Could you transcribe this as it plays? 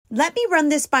Let me run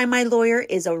this by my lawyer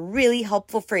is a really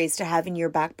helpful phrase to have in your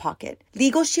back pocket.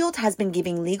 Legal Shield has been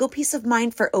giving legal peace of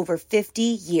mind for over 50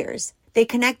 years. They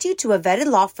connect you to a vetted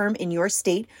law firm in your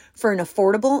state for an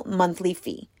affordable monthly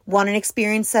fee. Want an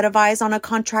experienced set of eyes on a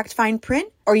contract fine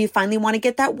print? Or you finally want to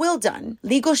get that will done?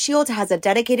 Legal Shield has a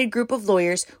dedicated group of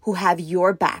lawyers who have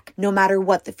your back, no matter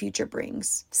what the future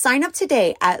brings. Sign up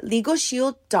today at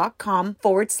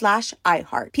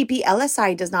LegalShield.com/iHeart.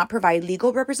 PPLSI does not provide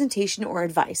legal representation or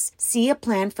advice. See a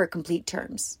plan for complete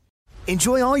terms.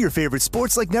 Enjoy all your favorite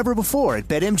sports like never before at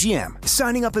BetMGM.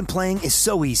 Signing up and playing is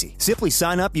so easy. Simply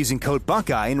sign up using code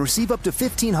Buckeye and receive up to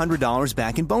 $1,500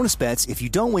 back in bonus bets if you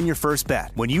don't win your first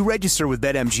bet. When you register with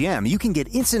BetMGM, you can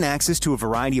get instant access to a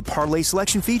variety of parlay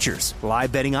selection features,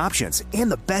 live betting options,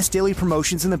 and the best daily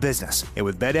promotions in the business. And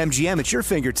with BetMGM at your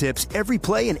fingertips, every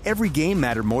play and every game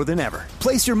matter more than ever.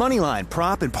 Place your moneyline,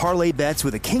 prop, and parlay bets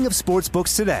with the king of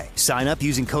sportsbooks today. Sign up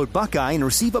using code Buckeye and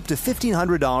receive up to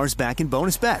 $1,500 back in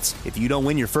bonus bets if you don't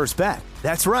win your first bet.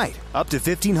 That's right, up to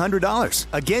 $1,500.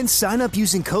 Again, sign up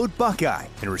using code Buckeye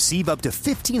and receive up to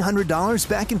 $1,500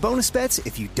 back in bonus bets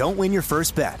if you don't win your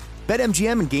first bet.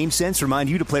 BetMGM and GameSense remind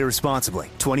you to play responsibly.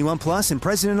 21 plus and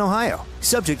present in Ohio.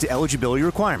 Subject to eligibility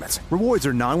requirements. Rewards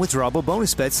are non-withdrawable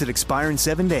bonus bets that expire in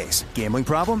 7 days. Gambling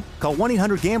problem? Call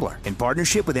 1-800-GAMBLER in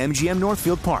partnership with MGM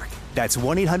Northfield Park. That's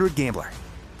 1-800-GAMBLER.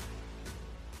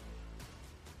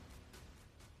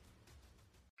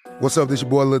 What's up, this your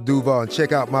boy Lil Duval, and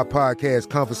check out my podcast,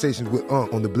 Conversations with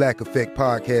Unc, on the Black Effect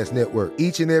Podcast Network.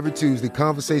 Each and every Tuesday,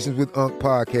 Conversations with Unc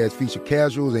podcast feature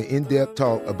casual and in-depth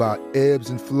talk about ebbs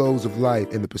and flows of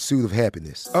life and the pursuit of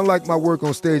happiness. Unlike my work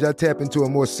on stage, I tap into a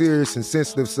more serious and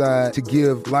sensitive side to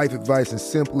give life advice and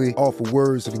simply offer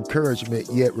words of encouragement,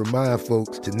 yet remind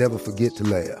folks to never forget to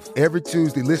laugh. Every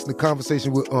Tuesday, listen to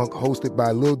Conversation with Unc, hosted by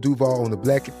Lil Duval on the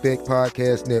Black Effect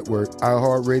Podcast Network,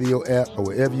 iHeartRadio app, or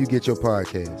wherever you get your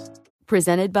podcasts.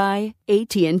 Presented by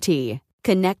AT&T.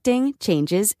 Connecting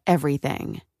changes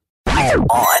everything.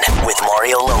 On with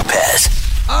Mario Lopez.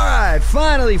 All right,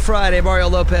 finally Friday. Mario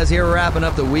Lopez here, wrapping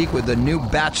up the week with the new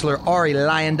Bachelor, Ari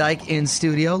Lyondike, in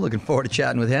studio. Looking forward to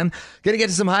chatting with him. Going to get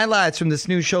to some highlights from this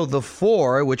new show, The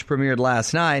Four, which premiered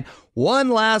last night. One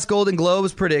last Golden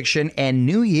Globes prediction, and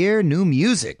new year, new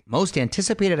music. Most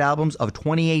anticipated albums of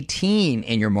 2018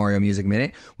 in your Mario Music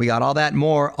Minute. We got all that and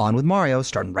more on with Mario,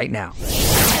 starting right now.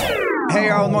 Hey,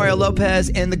 y'all, with Mario Lopez,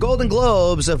 and the Golden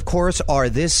Globes, of course, are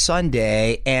this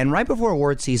Sunday. And right before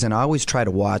award season, I always try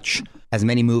to watch as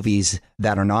many movies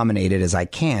that are nominated as I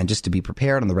can, just to be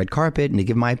prepared on the red carpet and to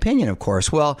give my opinion, of course.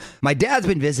 Well, my dad's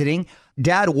been visiting.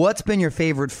 Dad, what's been your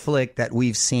favorite flick that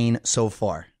we've seen so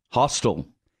far? Hostel.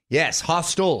 Yes,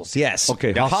 Hostels, yes.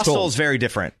 Okay, yeah, Hostel is very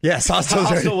different. Yes,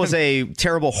 Hostel was a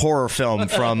terrible horror film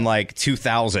from like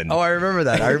 2000. Oh, I remember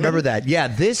that. Yeah,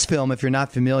 this film, if you're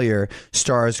not familiar,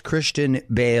 stars Christian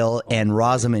Bale and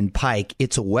Rosamund Pike.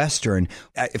 It's a Western.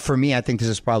 For me, I think this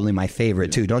is probably my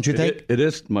favorite, too. Don't you think? It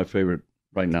is my favorite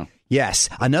right now. Yes.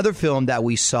 Another film that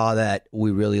we saw that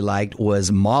we really liked was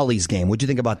Molly's Game. What'd you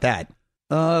think about that?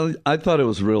 I thought it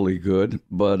was really good,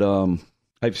 but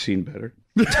I've seen better.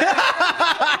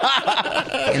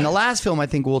 And the last film I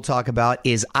think we'll talk about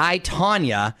is I,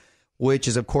 Tonya, which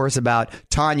is, of course, about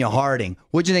Tonya Harding.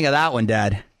 What'd you think of that one,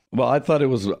 Dad? Well, I thought it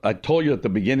was, I told you at the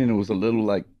beginning it was a little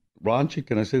like raunchy.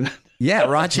 Can I say that? Yeah,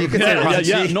 raunchy. You can say raunchy.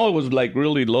 Yeah. No, it was like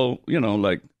really low,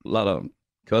 like a lot of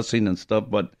cussing and stuff.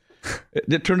 But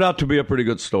it turned out to be a pretty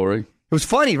good story. It was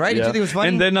funny, right? Yeah. Did you think it was funny?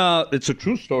 And then it's a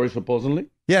true story, supposedly.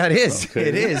 Yeah, it is. Okay.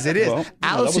 It is. Well,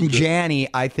 Allison Janney,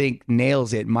 I think,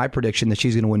 nails it. My prediction that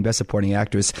she's going to win Best Supporting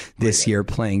Actress this year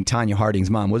playing Tonya Harding's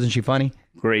mom. Wasn't she funny?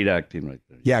 Great acting right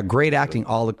there. Yeah, great acting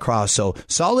all across. So,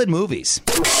 solid movies.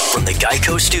 From the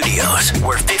Geico Studios,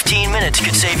 where 15 minutes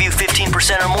could save you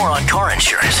 15% or more on car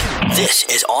insurance. This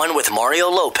is On with Mario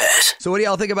Lopez. So what do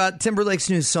y'all think about Timberlake's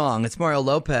new song? It's Mario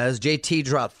Lopez. JT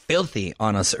dropped Filthy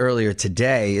on us earlier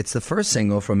today. It's the first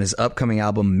single from his upcoming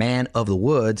album, Man of the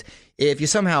Woods. If you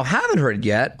somehow haven't heard it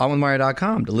yet,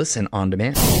 onwithmario.com to listen on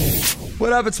demand.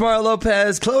 What up? It's Mario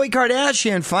Lopez. Khloe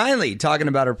Kardashian finally talking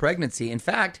about her pregnancy. In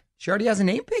fact, she already has a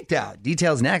name picked out.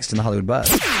 Details next in the Hollywood Buzz.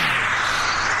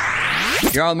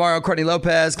 You're on Mario Courtney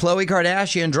Lopez. Khloe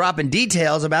Kardashian dropping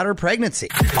details about her pregnancy.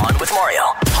 On with Mario,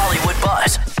 Hollywood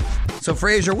Buzz. So,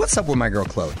 Fraser, what's up with my girl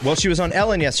Khloe? Well, she was on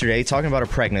Ellen yesterday talking about her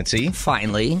pregnancy.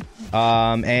 Finally.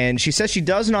 And she says she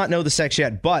does not know the sex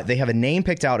yet, but they have a name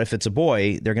picked out. If it's a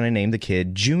boy, they're going to name the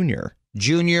kid Junior.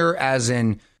 Junior as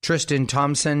in Tristan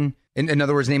Thompson? In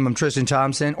other words, name him Tristan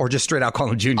Thompson, or just straight out call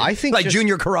him Junior? I think like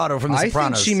Junior Corrado from The Sopranos.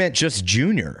 I think she meant just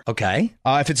Junior. Okay.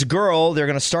 If it's a girl, they're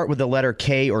going to start with the letter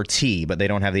K or T, but they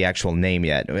don't have the actual name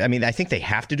yet. I mean, I think they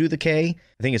have to do the K.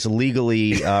 I think it's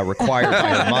legally required by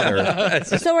her mother.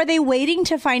 So are they waiting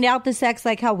to find out the sex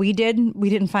like how we did?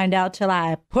 We didn't find out till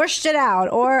I pushed it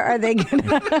out. Or are they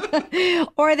gonna,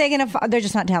 they're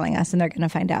just not telling us and they're going to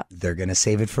find out. They're going to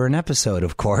save it for an episode,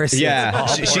 of course. Yeah.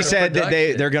 She said that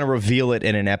they're going to reveal it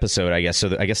in an episode, I guess.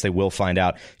 So I guess they will find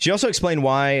out. She also explained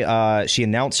why she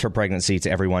announced her pregnancy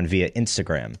to everyone via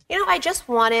Instagram. I just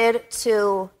wanted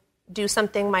to do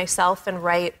something myself and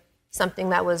write something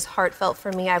that was heartfelt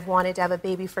for me. I've wanted to have a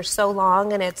baby for so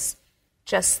long, and it's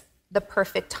just the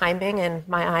perfect timing in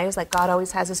my eyes. Like, God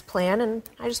always has his plan, and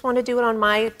I just want to do it on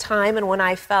my time and when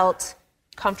I felt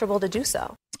comfortable to do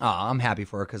so. Oh, I'm happy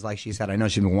for her because, like she said, I know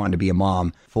she's been wanting to be a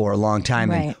mom for a long time.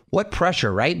 Right. And what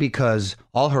pressure, right? Because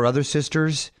all her other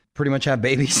sisters pretty much have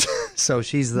babies. So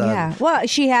she's the... Yeah. Well,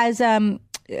 she has a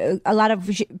lot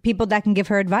of people that can give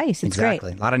her advice. It's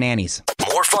exactly. great. A lot of nannies.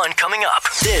 More fun coming up.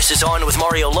 This is On with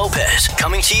Mario Lopez,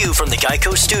 coming to you from the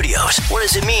Geico Studios. What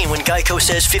does it mean when Geico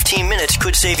says 15 minutes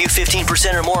could save you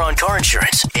 15% or more on car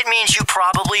insurance? It means you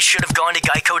probably should have gone to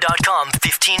geico.com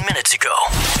 15 minutes ago.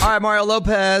 All right, Mario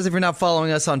Lopez, if you're not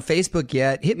following us on Facebook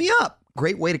yet, hit me up.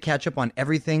 Great way to catch up on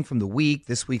everything from the week.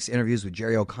 This week's interviews with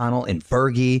Jerry O'Connell and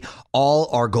Fergie, all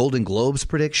our Golden Globes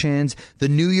predictions, the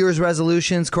New Year's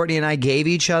resolutions Courtney and I gave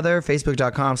each other.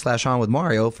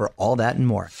 Facebook.com/OnWithMario for all that and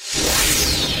more.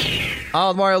 On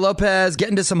with Mario Lopez,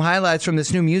 getting to some highlights from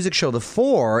this new music show, The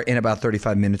Four, in about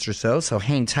 35 minutes or so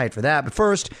hang tight for that. But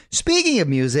first, speaking of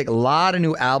music, a lot of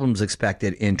new albums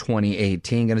expected in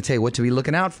 2018. Going to tell you what to be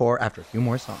looking out for after a few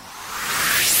more songs.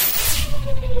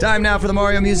 Time now for the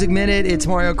Mario Music Minute. It's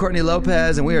Mario Courtney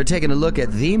Lopez, and we are taking a look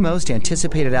at the most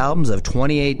anticipated albums of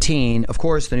 2018. Of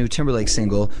course, the new Timberlake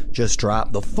single just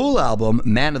dropped. The full album,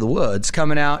 Man of the Woods,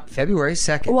 coming out February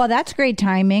 2nd. Well, that's great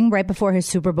timing right before his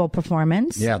Super Bowl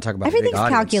performance. Yeah, talk about everything's big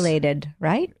audience. calculated,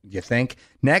 right? You think?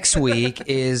 Next week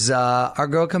is our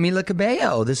girl Camila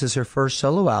Cabello. This is her first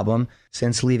solo album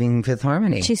since leaving Fifth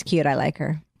Harmony. She's cute. I like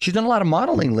her. She's done a lot of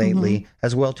modeling lately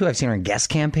as well, too. I've seen her in guest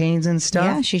campaigns and stuff.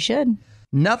 Yeah, she should.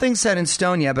 Nothing set in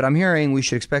stone yet, but I'm hearing we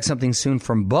should expect something soon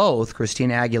from both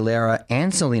Christina Aguilera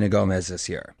and Selena Gomez this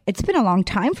year. It's been a long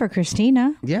time for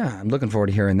Christina. Yeah, I'm looking forward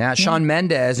to hearing that. Yeah. Shawn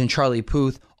Mendes and Charlie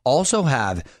Puth also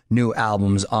have new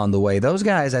albums on the way. Those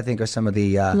guys, I think, are some of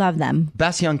the love them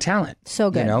best young talent. So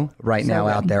good, right now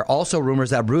out there. Also,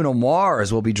 rumors that Bruno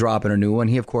Mars will be dropping a new one.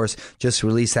 He, of course, just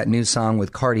released that new song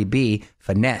with Cardi B,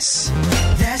 Finesse.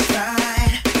 That's right.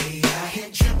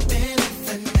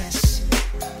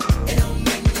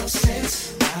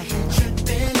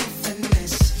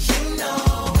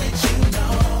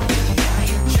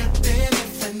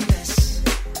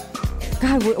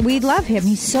 God, we love him.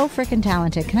 He's so freaking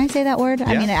talented. Can I say that word? Yeah.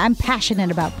 I mean, I'm passionate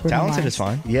about Bruno Talented Mars. is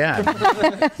fine.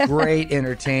 Yeah. Great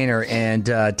entertainer and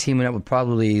teaming up with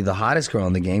probably the hottest girl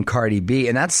in the game, Cardi B.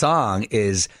 And that song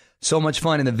is so much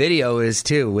fun. And the video is,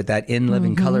 too, with that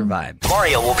in-living color vibe.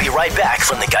 Mario will be right back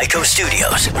from the Geico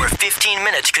Studios, where 15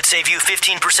 minutes could save you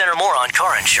 15% or more on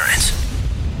car insurance.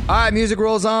 All right, music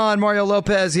rolls on. Mario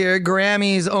Lopez here.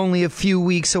 Grammys only a few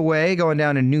weeks away, going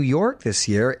down in New York this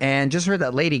year. And just heard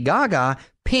that Lady Gaga,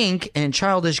 Pink, and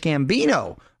Childish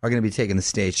Gambino are going to be taking the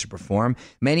stage to perform.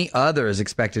 Many others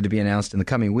expected to be announced in the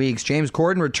coming weeks. James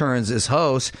Corden returns as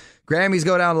host. Grammys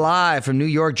go down live from New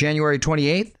York, January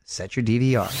 28th. Set your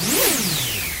DVR.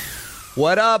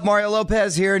 What up? Mario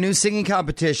Lopez here. New singing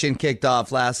competition kicked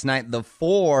off last night, The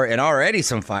Four, and already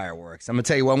some fireworks. I'm going to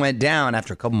tell you what went down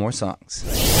after a couple more songs.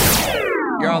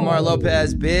 You're on Mario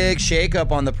Lopez. Big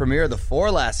shakeup on the premiere of The Four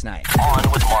last night.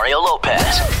 On with Mario Lopez.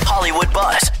 Hollywood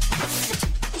Buzz.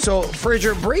 So,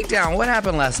 Frazier, breakdown. What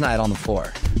happened last night on The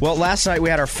Four? Well, last night we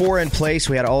had our four in place.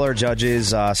 We had all our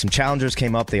judges. Some challengers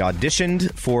came up. They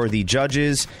auditioned for the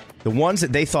judges. The ones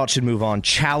that they thought should move on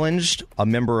challenged a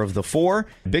member of The Four.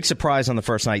 Big surprise on the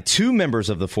first night. Two members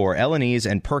of The Four, Elenise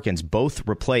and Perkins, both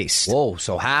replaced. Whoa,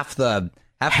 so half the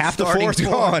four's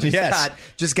gone.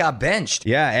 Just got benched.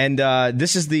 Yeah, and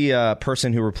this is the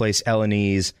person who replaced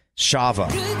Elenise, Shava.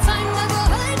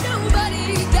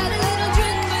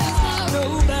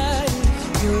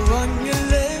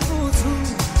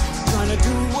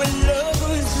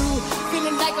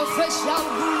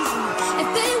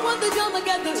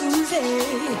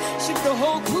 The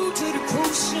whole crew to the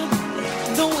cruise ship.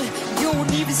 You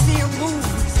won't even see him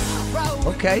move.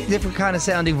 Okay, different kind of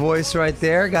sounding voice right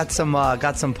there. Got some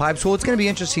pipes. Well, it's going to be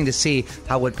interesting to see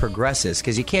how it progresses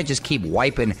because you can't just keep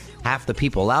wiping half the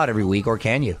people out every week, or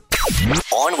can you?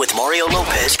 On with Mario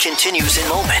Lopez continues in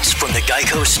moments from the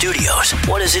Geico Studios.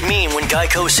 What does it mean when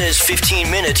Geico says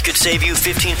 15 minutes could save you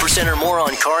 15% or more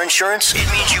on car insurance? It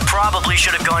means you probably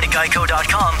should have gone to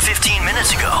geico.com 15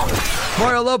 minutes ago.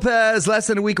 Mario Lopez, less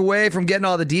than a week away from getting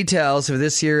all the details for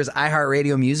this year's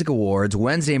iHeartRadio Music Awards.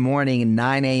 Wednesday morning,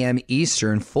 9 a.m.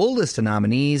 Eastern. Full list of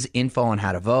nominees, info on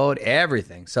how to vote,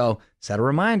 everything. So set a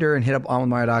reminder and hit up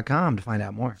onwithmario.com to find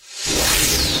out more.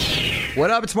 What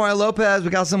up? It's Mario Lopez. We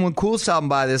got someone cool stopping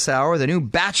by this hour. The new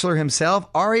Bachelor himself,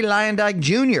 Ari Luyendyk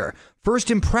Jr. First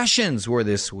impressions were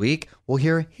this week. We'll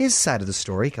hear his side of the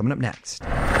story coming up next.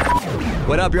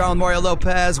 What up? You're on with Mario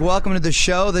Lopez. Welcome to the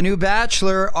show. The new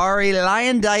Bachelor, Ari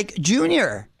Luyendyk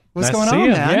Jr. What's Nice going to see on,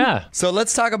 you. man? Yeah. So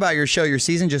let's talk about your show. Your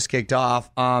season just kicked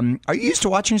off. Are you used to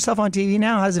watching yourself on TV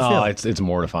now? How does it feel? Oh, it's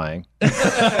mortifying.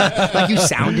 Like you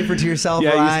sound different to yourself,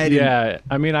 right? Yeah.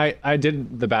 I mean, I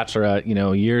did The Bachelorette,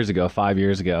 years ago, 5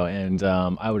 years ago, and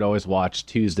I would always watch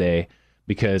Tuesday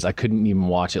because I couldn't even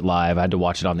watch it live. I had to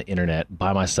watch it on the internet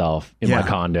by myself in my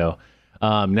condo.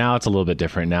 Now it's a little bit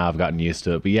different. Now I've gotten used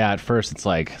to it. But yeah, at first it's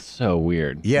like so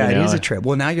weird. Yeah, it is a trip.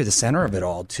 Well, now you're the center of it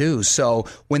all, too. So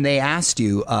when they asked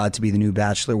you to be the new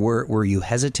Bachelor, were you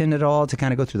hesitant at all to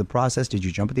kind of go through the process? Did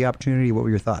you jump at the opportunity? What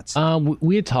were your thoughts?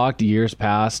 We had talked years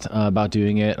past about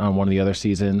doing it on one of the other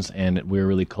seasons, and we were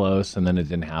really close, and then it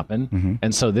didn't happen. Mm-hmm.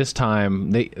 And so this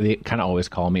time, they kind of always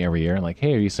call me every year, like,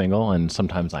 hey, are you single? And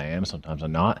sometimes I am, sometimes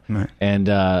I'm not. Right. And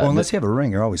well, unless you have a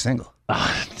ring, you're always single.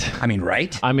 I mean,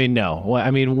 right? I mean, no. Well,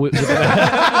 I mean, I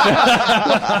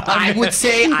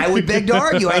would beg to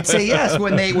argue. I'd say yes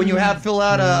when you have fill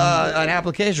out an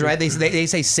application, right? They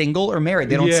say single or married.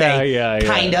 They don't say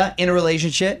kinda in a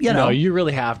relationship. No, you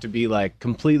really have to be like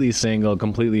completely single,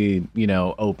 completely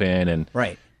open, and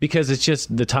right. Because it's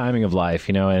just the timing of life,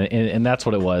 and that's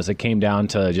what it was. It came down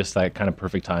to just that kind of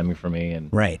perfect timing for me, and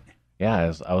right.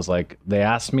 Yeah, I was like, they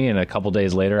asked me, and a couple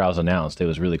days later, I was announced. It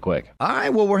was really quick. All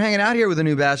right, well, we're hanging out here with the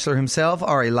new Bachelor himself,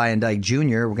 Ari Luyendyk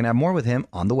Jr. We're going to have more with him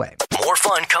on the way. More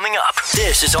fun coming up.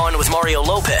 This is On with Mario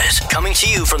Lopez, coming to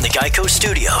you from the Geico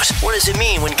Studios. What does it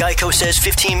mean when Geico says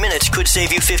 15 minutes could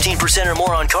save you 15% or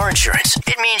more on car insurance?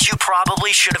 It means you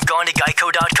probably should have gone to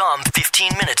geico.com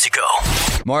 15 minutes ago.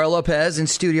 Mario Lopez in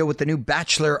studio with the new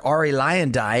Bachelor, Ari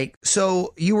Luyendyk.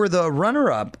 So you were the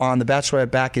runner-up on The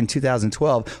Bachelorette back in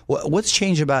 2012. What's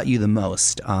changed about you the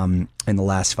most in the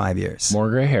last 5 years? More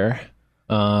gray hair.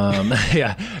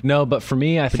 Yeah, no, but for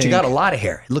me, I think... But you got a lot of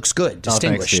hair. It looks good,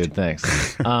 distinguished. Oh, thanks,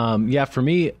 dude, thanks. Yeah, for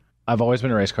me, I've always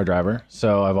been a race car driver,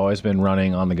 so I've always been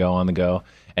running on the go.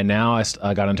 And now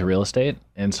I got into real estate,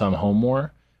 and so I'm home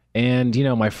more. And,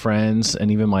 my friends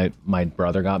and even my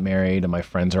brother got married, and my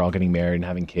friends are all getting married and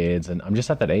having kids, and I'm just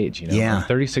at that age, Yeah. I'm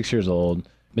 36 years old.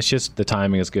 It's just the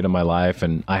timing is good in my life,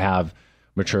 and I have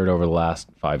matured over the last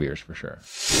 5 years for sure.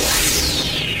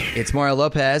 It's Mario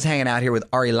Lopez hanging out here with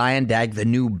Ari Luyendyk, the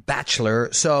new Bachelor.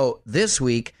 So this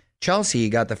week, Chelsea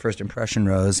got the first impression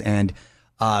rose, and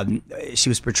she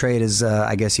was portrayed as,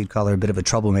 I guess you'd call her a bit of a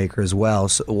troublemaker as well.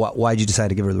 So why'd you decide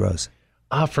to give her the rose?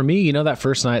 For me, that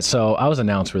first night, so I was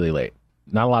announced really late.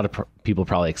 Not a lot of people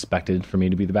probably expected for me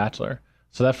to be the Bachelor.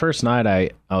 So that first night,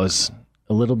 I was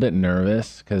a little bit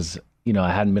nervous because,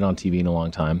 I hadn't been on TV in a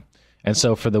long time. And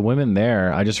so for the women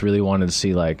there, I just really wanted to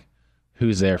see, like,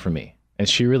 who's there for me. And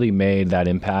she really made that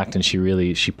impact, and she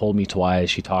pulled me twice.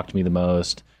 She talked to me the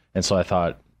most. And so I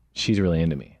thought, she's really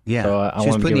into me. Yeah, so she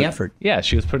was putting the effort. Yeah,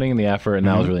 she was putting in the effort, and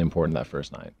that was really important that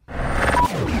first night.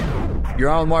 You're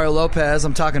on with Mario Lopez.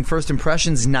 I'm talking first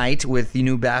impressions night with the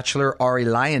new Bachelor, Ari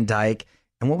Luyendyk.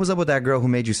 And what was up with that girl who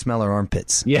made you smell her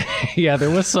armpits? Yeah, there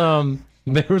were some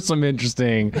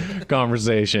interesting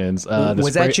conversations.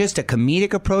 Was that just a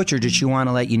comedic approach, or did she want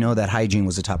to let you know that hygiene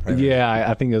was a top priority? Yeah,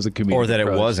 I think it was a comedic Or that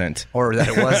approach. it wasn't. Or that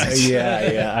it wasn't.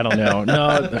 Yeah, I don't know.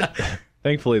 No,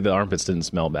 thankfully the armpits didn't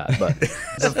smell bad. But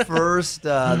the first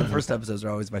episodes are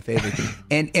always my favorite.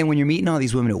 And when you're meeting all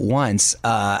these women at once,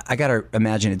 I gotta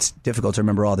imagine it's difficult to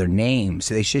remember all their names.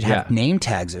 So they should have name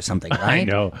tags or something, right? I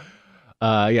know.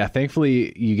 Yeah,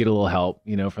 thankfully you get a little help,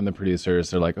 from the producers.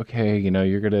 They're like, okay,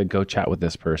 you're going to go chat with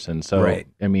this person. So, right.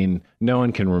 I mean, no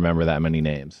one can remember that many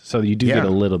names. So you do get a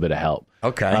little bit of help.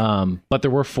 Okay. But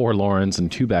there were 4 Laurens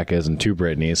and 2 Beccas and 2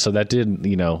 Brittany's. So that did,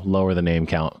 lower the name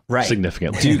count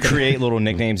significantly. Do you create little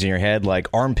nicknames in your head like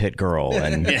Armpit Girl?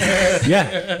 And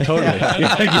Yeah, totally.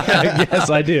 Yes,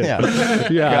 I do.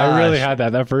 Yeah, I really had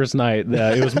that. That first night,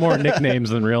 it was more nicknames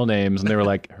than real names. And they were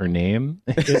like, her name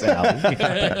is Allie.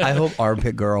 I hope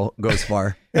Armpit Girl goes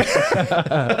far.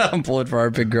 I'm pulling for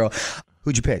Armpit Girl.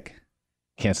 Who'd you pick?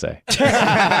 Can't say.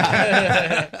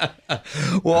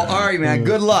 Well, Ari, man,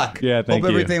 good luck. Yeah, thank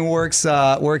Hope you. everything works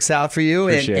out for you.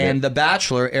 Appreciate it. And The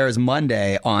Bachelor airs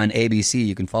Monday on ABC.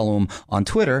 You can follow him on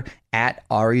Twitter at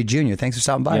Ari Jr. Thanks for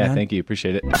stopping by, Yeah, man. thank you.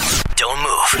 Appreciate it. Don't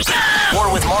move.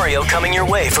 More with Mario coming your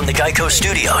way from the Geico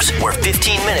Studios, where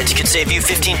 15 minutes could save you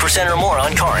 15% or more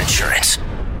on car insurance.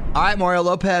 All right, Mario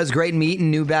Lopez, great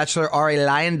meeting new Bachelor Ari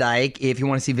Lyondike. If you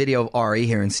want to see video of Ari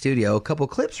here in studio, a couple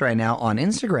clips right now on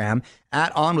Instagram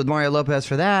at On With Mario Lopez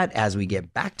for that as we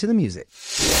get back to the music.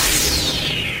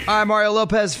 All right, Mario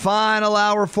Lopez, final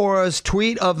hour for us.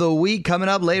 Tweet of the week coming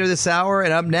up later this hour.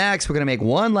 And up next, we're going to make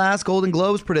one last Golden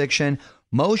Globes prediction,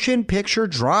 motion picture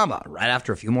drama, right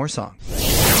after a few more songs.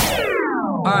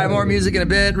 All right, more music in a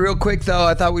bit. Real quick, though,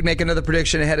 I thought we'd make another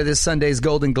prediction ahead of this Sunday's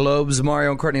Golden Globes. Mario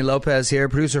and Courtney Lopez here.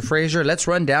 Producer Frazier, let's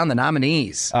run down the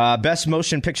nominees. Best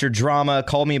Motion Picture Drama,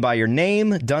 Call Me By Your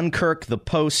Name, Dunkirk, The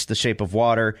Post, The Shape of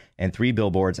Water, and 3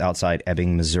 Billboards Outside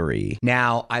Ebbing, Missouri.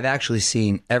 Now, I've actually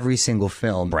seen every single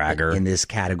film Bragger. in this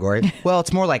category. Well,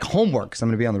 it's more like homework because I'm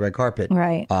going to be on the red carpet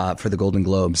Right. For the Golden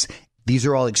Globes. These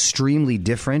are all extremely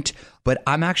different, but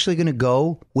I'm actually going to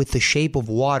go with The Shape of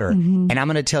Water, and I'm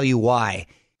going to tell you why.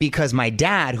 Because my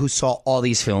dad, who saw all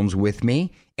these films with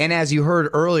me, and as you heard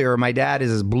earlier, my dad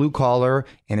is as blue collar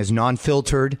and as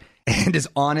non-filtered and as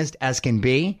honest as can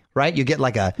be, right? You get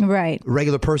like a Right.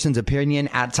 regular person's opinion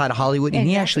outside of Hollywood, and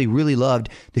he actually really loved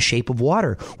The Shape of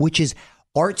Water, which is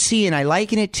artsy, and I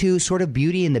liken it to sort of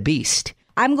Beauty and the Beast.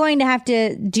 I'm going to have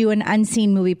to do an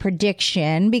unseen movie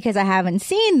prediction because I haven't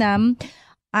seen them.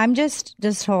 I'm just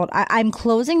hold. I'm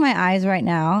closing my eyes right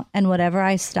now, and whatever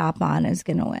I stop on is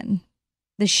going to win.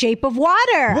 The Shape of Water.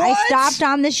 I stopped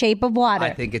on The Shape of Water.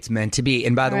 I think it's meant to be.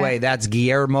 And by the way, that's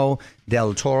Guillermo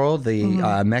del Toro,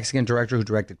 the Mexican director who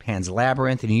directed Pan's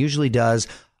Labyrinth, and he usually does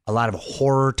a lot of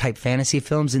horror-type fantasy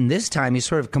films. And this time, he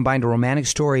sort of combined a romantic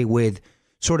story with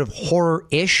sort of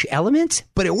horror-ish elements,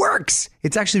 but it works.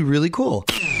 It's actually really cool.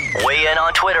 Weigh in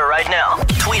on Twitter right now.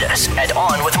 Tweet us at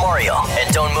On With Mario.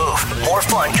 And don't move. More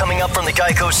fun coming up from the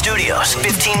Geico Studios.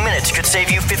 15 minutes could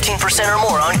save you 15% or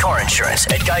more on car insurance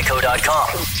at geico.com.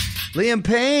 Liam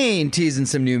Payne teasing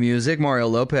some new music. Mario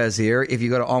Lopez here. If you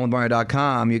go to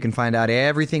onwithmario.com, you can find out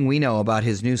everything we know about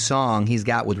his new song he's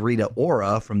got with Rita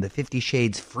Ora from the 50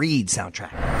 Shades Freed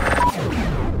soundtrack.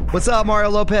 What's up,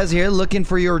 Mario Lopez here, looking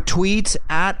for your tweets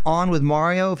at On With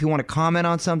Mario. If you want to comment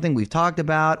on something we've talked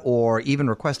about or even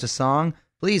request a song,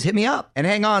 please hit me up. And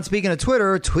hang on, speaking of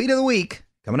Twitter, Tweet of the Week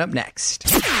coming up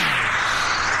next. All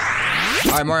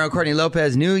right, Mario and Courtney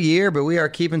Lopez, new year, but we are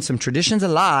keeping some traditions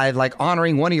alive, like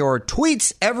honoring one of your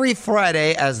tweets every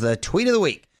Friday as the Tweet of the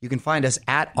Week. You can find us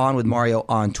at On With Mario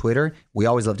on Twitter. We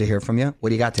always love to hear from you. What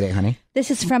do you got today, honey?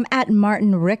 This is from at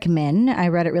Martin Rickman. I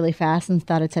read it really fast and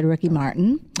thought it said Ricky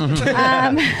Martin.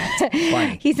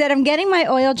 He said, I'm getting my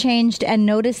oil changed and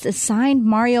noticed a signed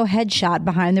Mario headshot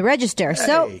behind the register.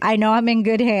 So I know I'm in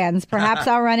good hands. Perhaps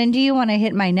I'll run into you when I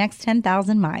hit my next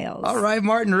 10,000 miles. All right,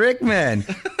 Martin Rickman.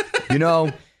 You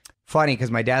know, funny because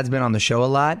my dad's been on the show a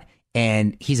lot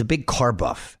and he's a big car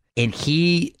buff. And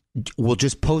he will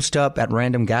just post up at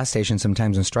random gas stations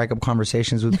sometimes and strike up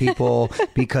conversations with people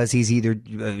because he's either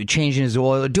changing his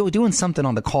oil or doing something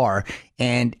on the car.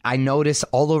 And I notice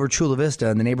all over Chula Vista,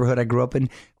 in the neighborhood I grew up in,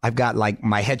 I've got like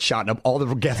my headshot up all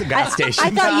the gas stations. I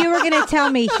thought you were going to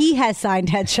tell me he has signed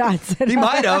headshots. He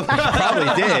might have.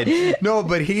 Probably did. No,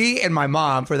 but he and my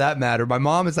mom, for that matter, my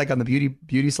mom is like on the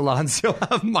beauty salon, still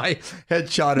have my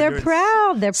headshot. They're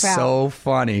proud. They're proud. So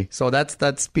funny. So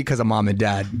that's because of mom and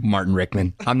dad, Martin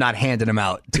Rickman. I'm not handing them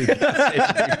out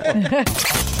to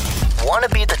Want to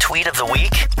be the Tweet of the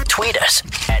Week? Tweet us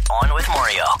at On With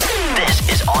Mario. This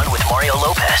is On With Mario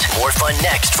Lopez. More fun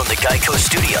next from the Geico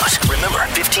Studios. Remember,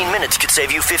 15 minutes could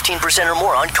save you 15% or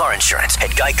more on car insurance at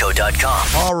geico.com.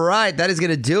 All right, that is going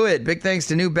to do it. Big thanks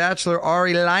to new Bachelor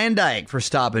Ari Lyondike for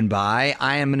stopping by.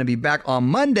 I am going to be back on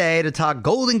Monday to talk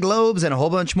Golden Globes and a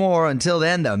whole bunch more. Until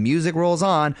then, the music rolls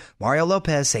on. Mario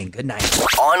Lopez saying good night.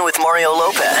 On With Mario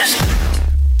Lopez.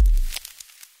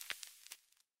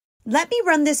 Let me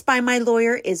run this by my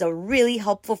lawyer is a really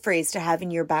helpful phrase to have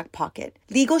in your back pocket.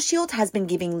 Legal Shield has been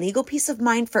giving legal peace of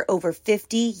mind for over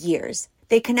 50 years.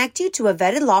 They connect you to a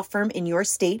vetted law firm in your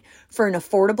state for an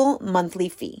affordable monthly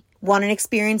fee. Want an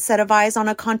experienced set of eyes on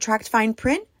a contract fine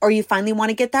print? Or you finally want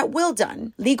to get that will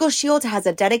done? Legal Shield has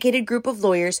a dedicated group of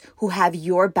lawyers who have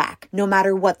your back, no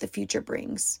matter what the future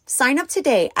brings. Sign up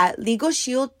today at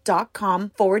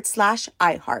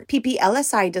LegalShield.com/iHeart.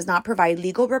 PPLSI does not provide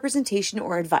legal representation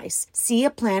or advice. See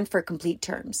a plan for complete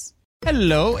terms.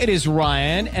 Hello, it is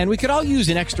Ryan, and we could all use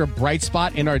an extra bright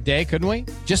spot in our day, couldn't we?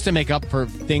 Just to make up for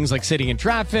things like sitting in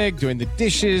traffic, doing the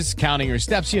dishes, counting your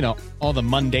steps, you know, all the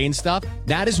mundane stuff.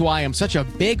 That is why I'm such a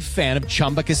big fan of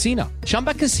Chumba Casino.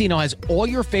 Chumba Casino has all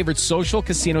your favorite social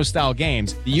casino-style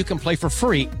games that you can play for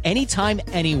free anytime,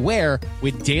 anywhere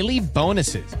with daily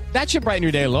bonuses. That should brighten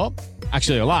your day a little.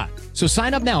 Actually, a lot. So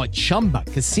sign up now at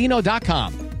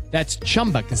ChumbaCasino.com. That's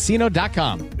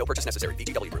ChumbaCasino.com. No purchase necessary.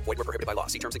 VGW Group. Void where prohibited by law.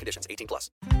 See terms and conditions.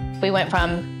 18+. We went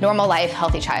from normal life,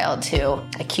 healthy child to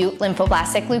acute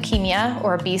lymphoblastic leukemia,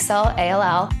 or B-cell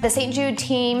ALL. The St. Jude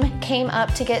team came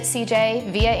up to get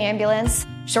CJ via ambulance.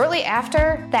 Shortly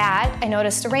after that, I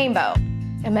noticed a rainbow.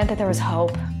 It meant that there was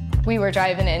hope. We were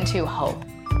driving into hope.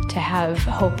 To have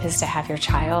hope is to have your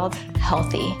child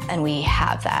healthy, and we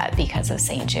have that because of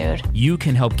St. Jude. You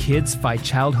can help kids fight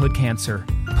childhood cancer.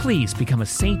 Please become a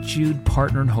St. Jude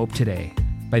Partner in Hope today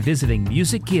by visiting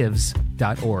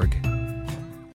musicgives.org.